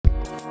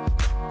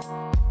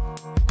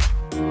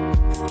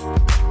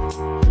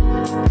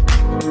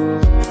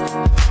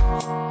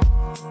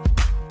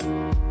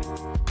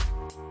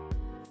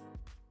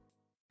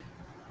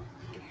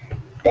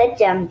The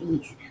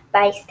Jumbies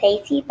by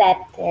Tracey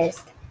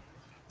Baptise.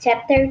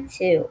 Chapter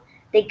 2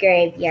 The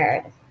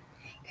Graveyard.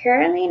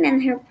 Caroline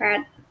and her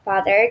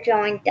father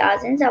joined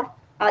dozens of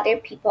other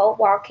people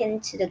walking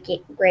to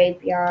the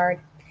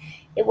graveyard.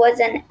 It was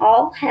an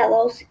All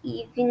Hallows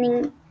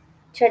evening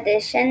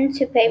tradition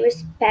to pay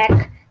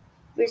respect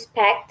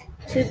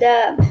to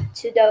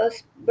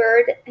those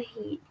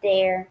buried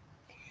there.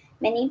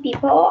 Many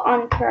people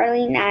on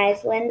Caroline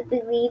Island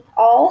believe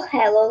All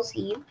Hallows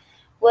Eve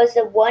was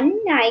the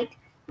one night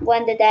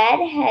when the dead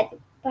had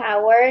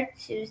power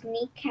to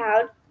sneak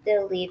out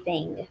the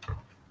living.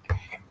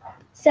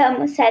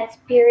 Some said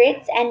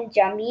spirits and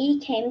Jumby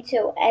came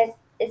to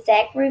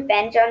exact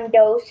revenge on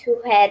those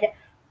who had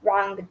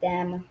wronged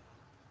them.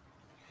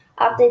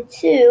 Of the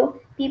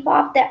two, people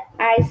of the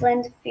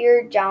island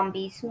feared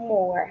Jumbies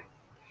more.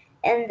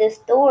 In the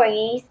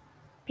stories,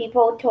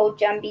 people told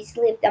Jumbies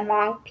lived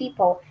among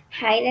people,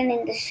 hiding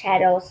in the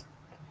shadows,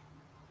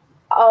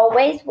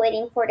 always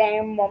waiting for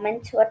their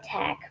moment to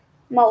attack.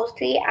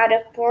 Mostly out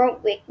of pure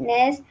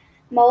weakness,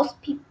 most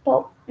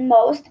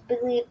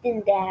believed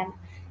in them.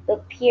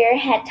 But Pierre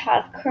had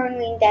taught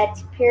Caroline that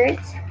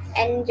spirits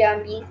and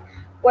zombies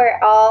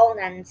were all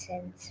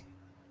nonsense.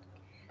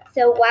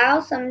 So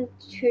while some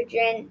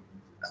children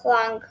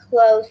clung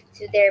close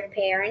to their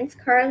parents,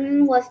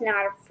 Caroline was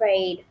not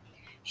afraid.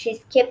 She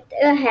skipped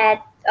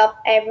ahead of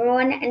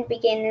everyone and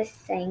began to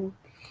sing.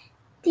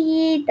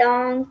 Dee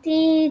dong,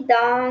 ding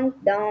dong,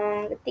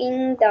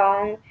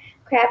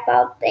 crap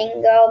out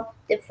dingo.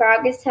 The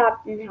frog is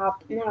hopping,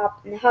 hopping,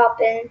 hopping,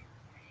 hopping.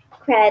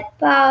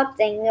 Crap out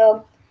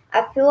dingo.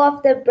 A few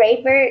of the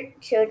braver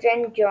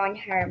children joined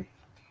her.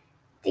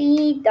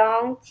 Dee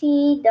dong,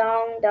 dee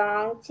dong,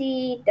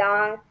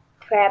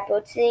 crap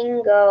out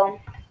dingo.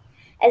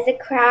 As the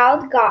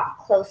crowd got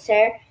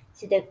closer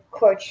to the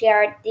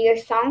courtyard, their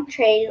song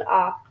trailed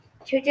off.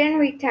 Children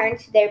returned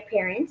to their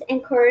parents,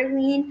 and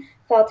Caroline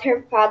felt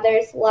her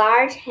father's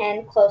large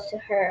hand close to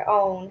her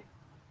own.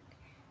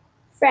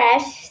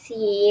 Fresh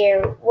sea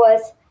air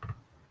was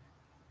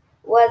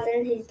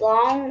in his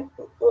long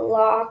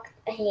locked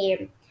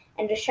hair,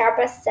 and the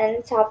sharpest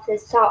sense of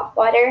his salt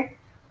water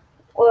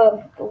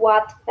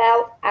what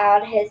fell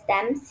out his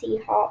damp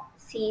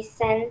sea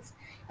sense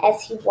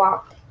as he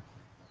walked.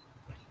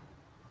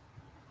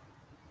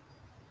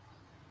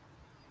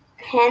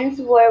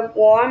 Hands were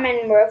warm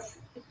and rough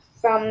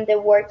from the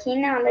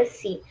working on the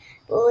sea,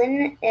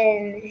 pulling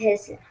in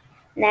his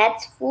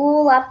nets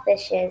full of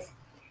fishes.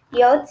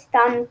 The old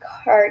stone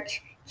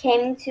church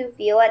came to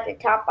view at the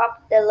top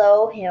of the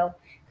low hill.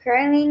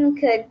 Caroline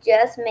could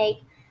just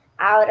make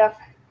out of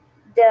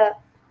the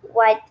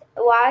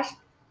whitewashed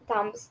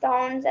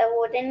tombstones and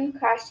wooden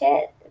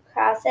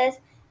crosses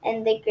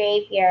in the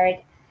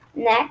graveyard.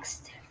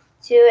 Next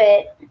to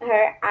it,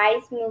 her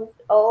eyes moved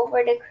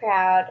over the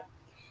crowd.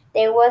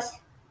 There was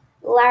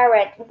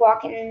Larry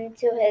walking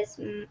to his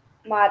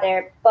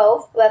mother,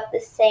 both with the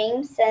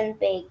same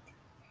sun-baked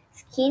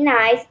skin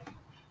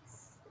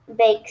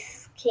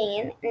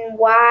and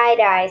wide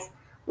eyes.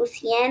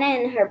 Luciana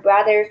and her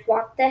brothers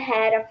walked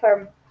ahead of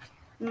her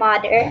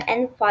mother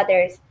and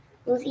fathers.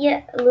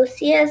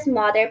 Lucia's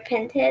mother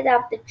panted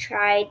and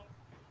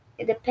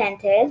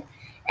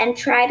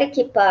tried to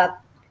keep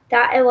up.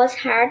 Thought it was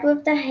hard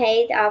with the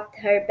height of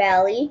her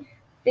belly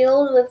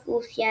filled with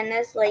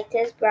Luciana's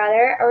latest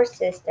brother or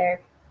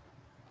sister.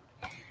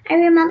 I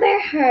remember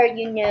her,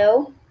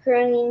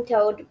 Caroline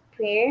told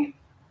Pierre.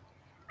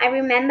 I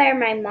remember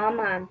my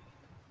mama.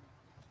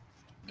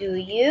 Do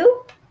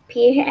you?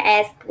 Pierre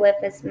asked with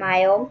a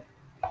smile.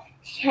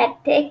 She had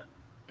thick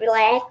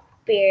black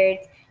beard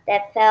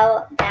that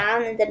fell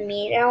down in the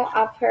middle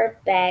of her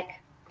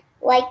back.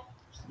 Like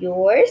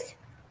yours?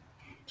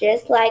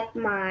 Just like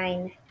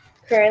mine,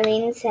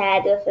 Caroline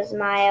said with a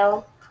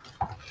smile.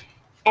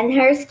 And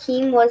her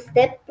skin was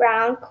deep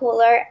brown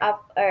color of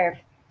earth,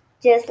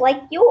 just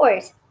like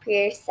yours,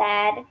 Pierre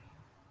said.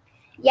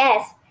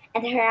 Yes,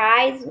 and her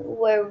eyes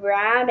were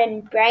round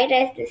and bright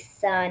as the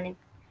sun.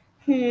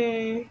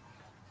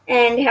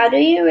 And how do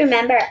you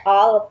remember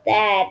all of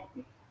that?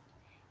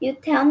 You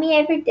tell me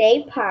every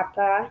day,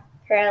 Papa,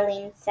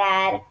 Caroline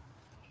said.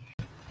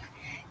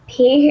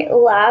 Pierre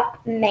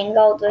laughed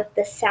mingled with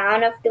the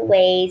sound of the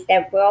waves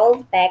that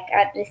rolled back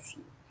at the sea.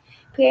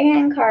 Pierre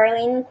and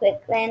Caroline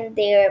quickened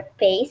their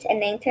pace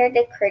and entered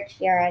the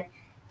courtyard,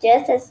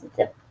 just as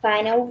the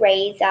final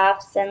rays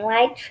of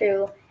sunlight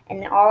threw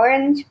an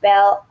orange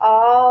bell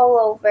all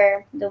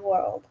over the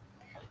world.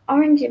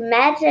 Orange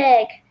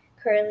magic,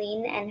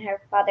 Caroline and her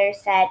father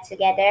said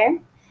together.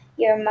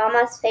 Your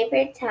mama's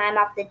favorite time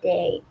of the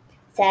day,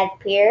 said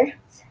Pierre,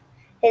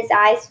 his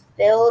eyes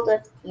filled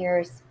with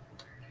tears.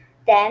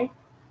 Then,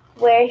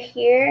 we're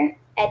here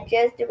at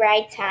just the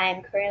right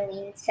time,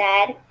 Caroline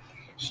said.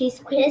 She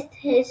squeezed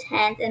his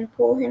hand and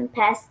pulled him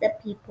past the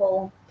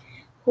people,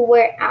 who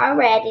were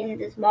already in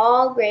the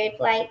small grave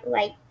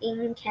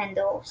lighting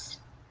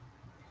candles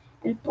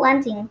and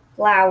planting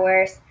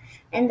flowers.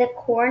 In the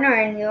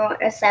corner near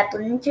a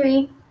sapling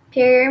tree,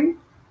 Pierre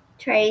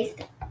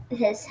traced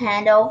his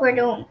hand over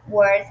the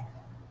words,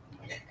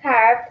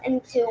 carved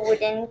into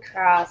wooden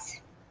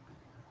cross.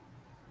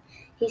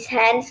 His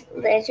hands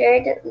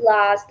leisured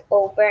lost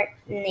over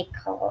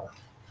nickel.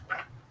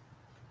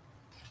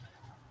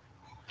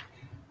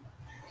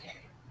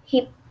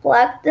 He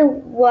plucked the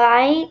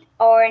white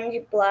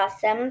orange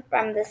blossom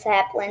from the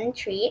sapling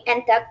tree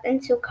and tucked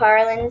into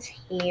Caroline's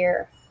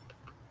hair.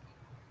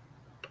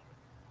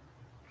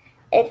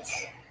 It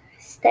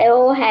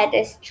still had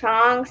a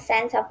strong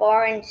scent of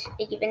orange,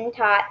 even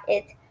thought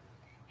it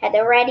had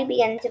already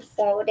begun to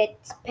fold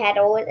its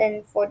petals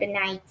in for the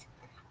night.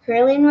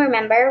 Caroline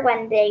remembered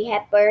when they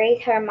had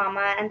buried her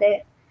mamma in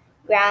the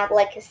ground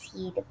like a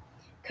seed.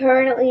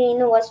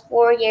 Caroline was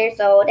 4 years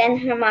old, and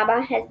her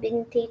mama had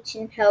been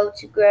teaching her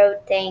to grow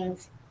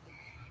things.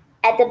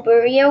 At the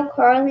burial,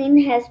 Caroline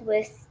has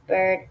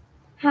whispered,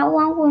 "How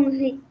long will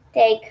it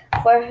take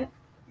for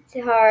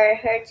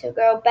her to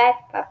grow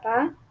back,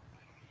 Papa?"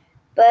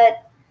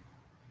 But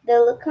the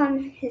look on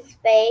his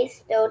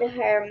face told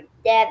her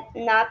that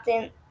not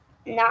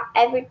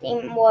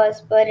everything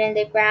was put in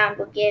the ground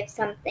would give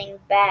something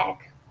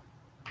back.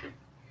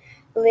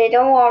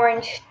 Little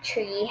Orange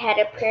Tree had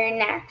appeared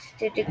next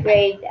to the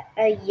grave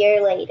a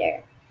year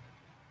later,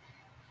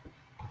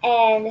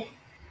 and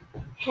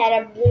had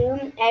a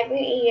bloom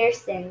every year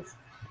since.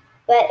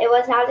 But it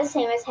was not the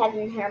same as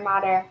having her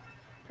mother.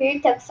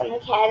 Peter took some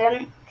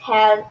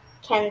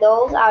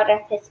candles out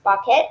of his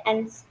pocket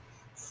and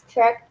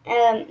struck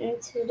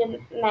into the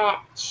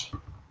match.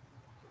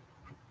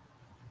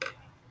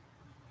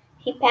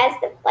 He passed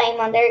the flame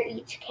under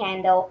each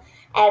candle.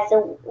 As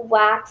the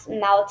wax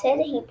melted,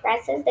 he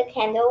presses the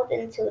candle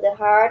into the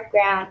hard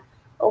ground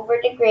over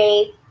the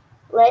grave,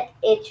 let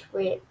it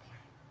rip.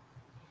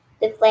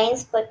 The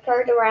flames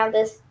flickered around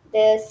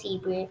the sea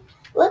breeze.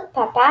 "Look,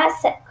 Papa,"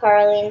 said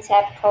Caroline,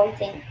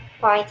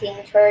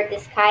 pointing toward the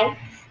sky,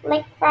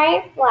 "like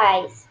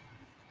fireflies."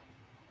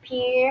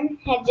 Pierre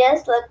had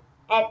just looked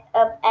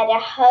up at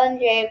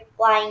 100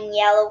 flying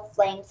yellow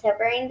flames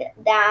hovering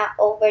down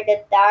over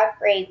the dark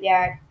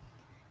graveyard,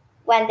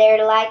 when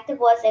their light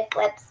was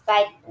eclipsed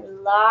by a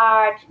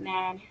large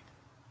man.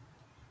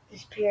 "The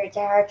spirits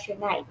are here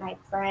tonight, my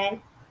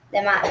friend,"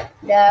 the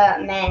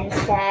man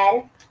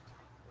said.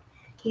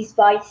 His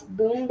voice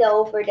boomed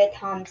over the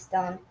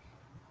tombstone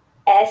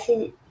as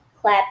he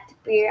clapped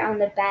Pierre on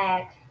the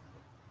back.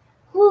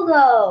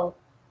 "Hugo,"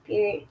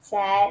 Pierre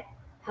said,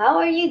 "how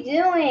are you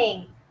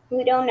doing?"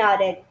 Hugo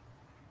nodded.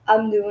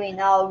 "I'm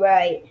doing all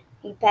right."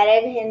 He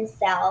patted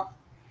himself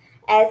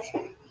as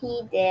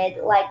he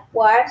did, like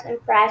wipes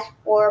and fresh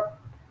fur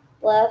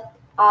fluffed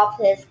off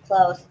his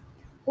clothes.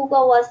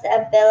 Hugo was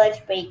a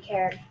village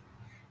baker.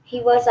 He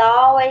was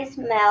always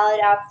smelled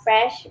of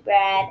fresh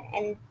bread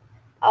and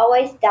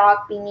always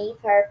dug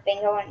beneath her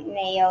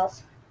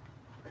fingernails.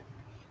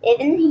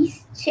 Even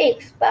his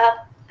cheeks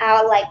puffed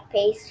out like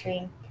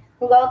pastry.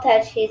 Hugo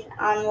touched his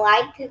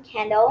unlighted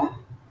candle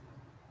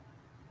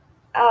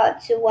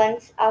to one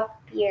of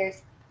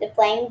Pierre's. The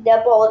flame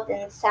doubled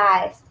in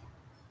size.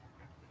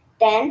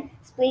 Then,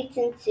 split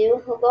in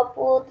two, Hugo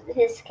pulled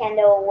his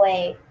candle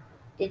away.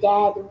 "The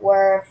dead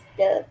work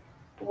the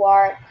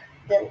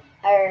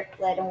earth,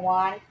 little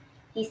one,"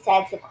 he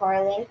said to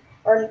Caroline.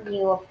 "Aren't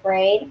you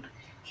afraid?"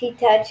 She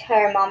touched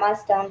her mama's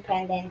stone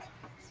pendant,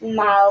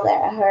 smiled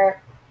at her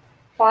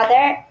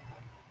father,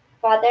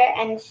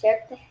 and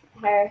shook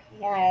her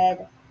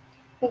head.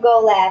 Hugo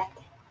laughed.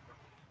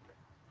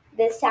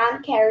 The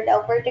sound carried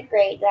over the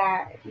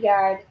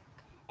graveyard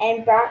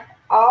and brought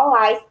all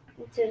eyes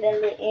to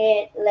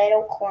the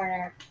little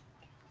corner.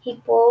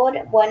 He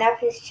pulled one of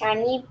his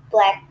shiny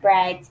black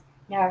braids.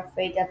 "Not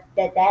afraid of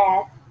the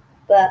death,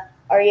 but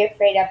are you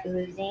afraid of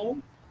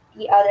losing?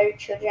 The other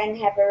children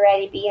have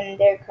already begun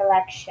their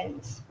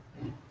collections."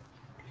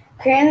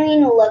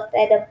 Caroline looked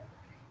at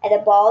the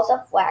balls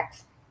of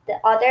wax. The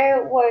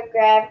others were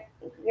gathering,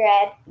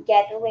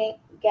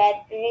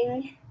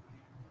 gathering,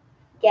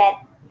 get,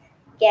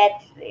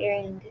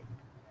 gathering.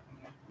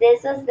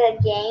 This was the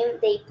game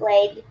they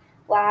played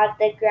while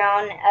the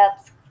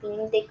grown-ups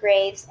cleaned the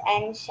graves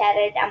and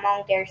chatted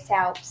among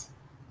themselves.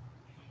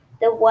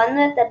 The one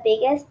with the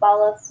biggest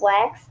ball of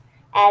wax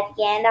at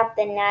the end of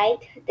the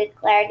night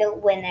declared the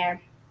winner,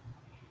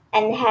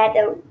 and had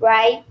the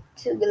right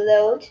to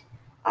gloat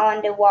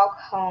on the walk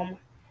home.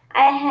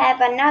 "I have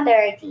another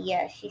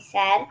idea," she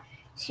said.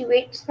 She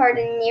reached for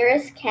the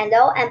nearest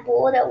candle and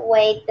pulled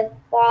away the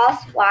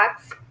false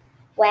wax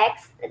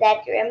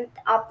that rimmed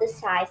off the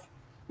sides.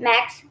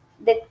 "Max,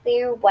 the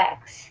clear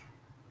wax."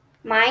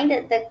 "Mind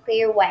the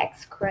clear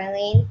wax,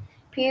 Caroline,"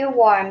 Pierre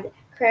warned.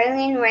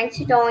 Caroline ran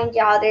to join the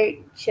other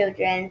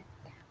children,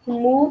 who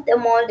moved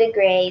among the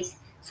graves,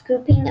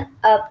 scooping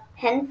up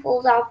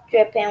handfuls of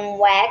dripping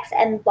wax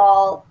and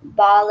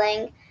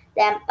balling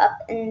them up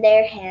in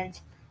their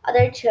hands.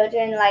 Other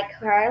children, like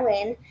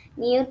Caroline,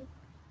 knew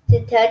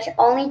to touch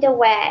only the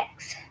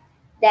wax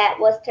that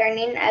was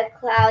turning a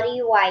cloudy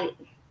white.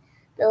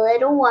 The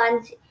little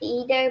ones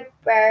either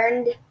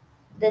burned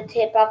the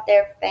tip of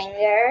their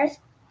fingers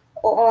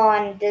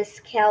on the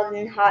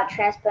scalding hot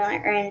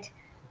transparent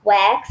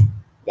wax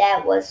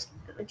that was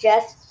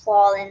just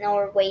fallen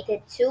or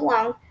waited too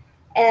long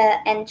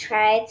and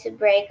tried to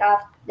break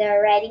off the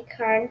already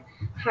current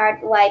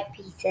hard white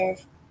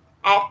pieces.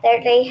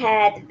 After they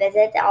had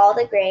visited all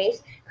the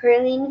graves,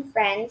 Caroline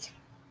friends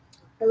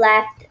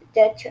left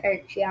the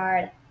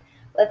churchyard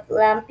with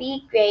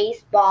lumpy gray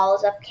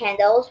balls of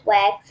candles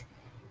wax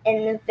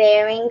in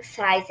varying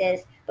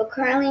sizes, but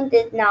Caroline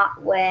did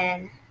not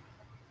win.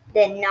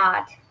 Did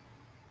not.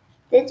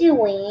 Did you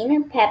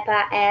win?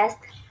 Peppa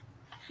asked.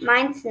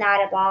 Mine's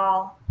not a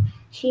ball.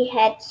 She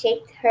had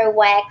shaped her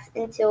wax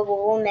into a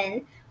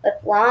woman with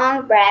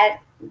long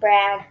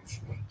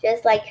braids,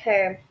 just like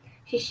her.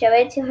 She showed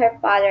it to her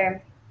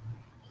father.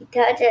 He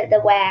touched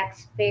the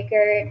wax,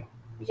 figured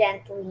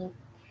gently.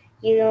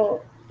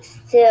 You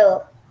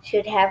still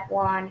should have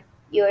won.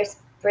 Yours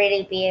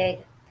pretty big.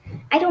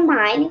 I don't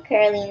mind,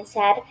 Caroline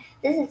said.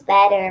 This is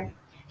better.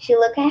 She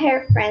looked at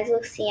her friends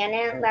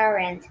Luciana and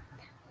Lawrence,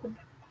 who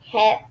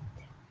had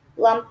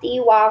lumpy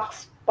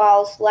wax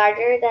balls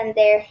larger than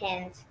their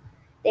hands.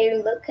 They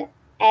looked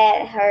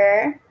at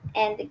her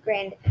and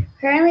grinned.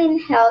 Caroline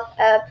held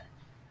up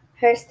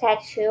her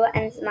statue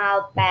and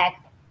smiled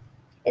back.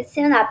 It's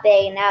still not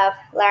big enough,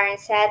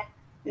 Lawrence said.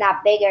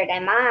 Not bigger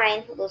than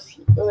mine,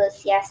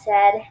 Lucia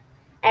said.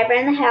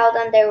 Everyone held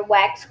on their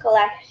wax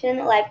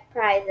collection like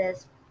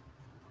prizes.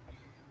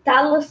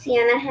 Thought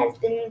Luciana has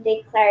been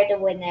declared the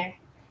winner.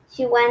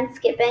 She went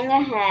skipping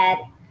ahead,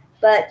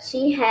 but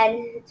she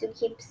had to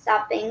keep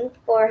stopping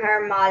for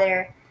her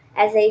mother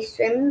as they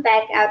streamed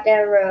back out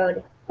the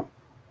road.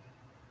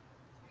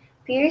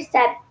 Pierre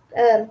stepped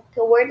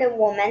toward the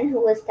woman who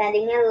was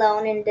standing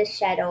alone in the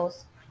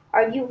shadows.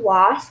 Are you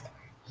lost?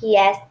 He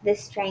asked the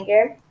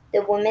stranger.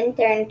 The woman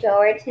turned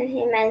toward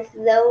him and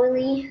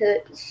slowly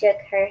shook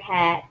her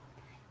head.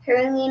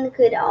 Caroline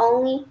could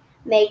only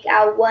make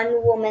out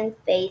one woman's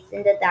face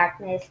in the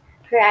darkness.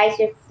 Her eyes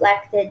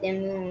reflected the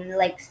moon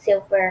like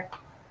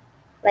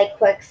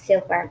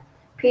quicksilver.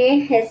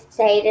 Pierre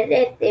hesitated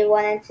if they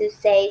wanted to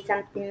say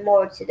something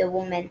more to the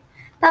woman.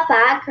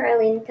 Papa,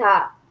 Caroline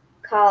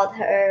called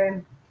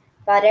her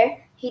father.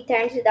 He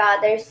turned to the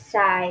other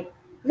side.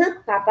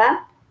 Look,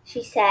 Papa,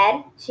 she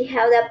said. She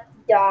held up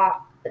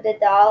the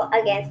doll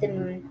against the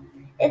moon.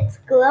 It's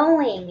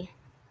glowing.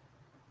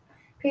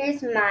 Pierre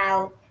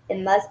smiled. It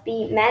must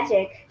be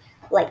magic.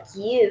 Like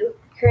you.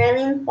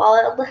 Caroline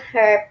followed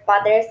her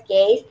father's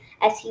gaze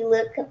as he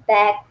looked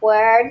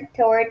backward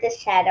toward the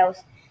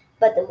shadows,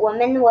 but the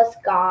woman was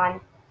gone.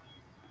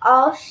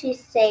 All she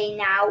say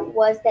now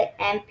was the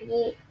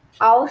empty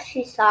all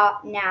she saw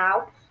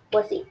now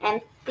was the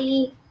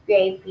empty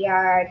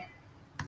graveyard.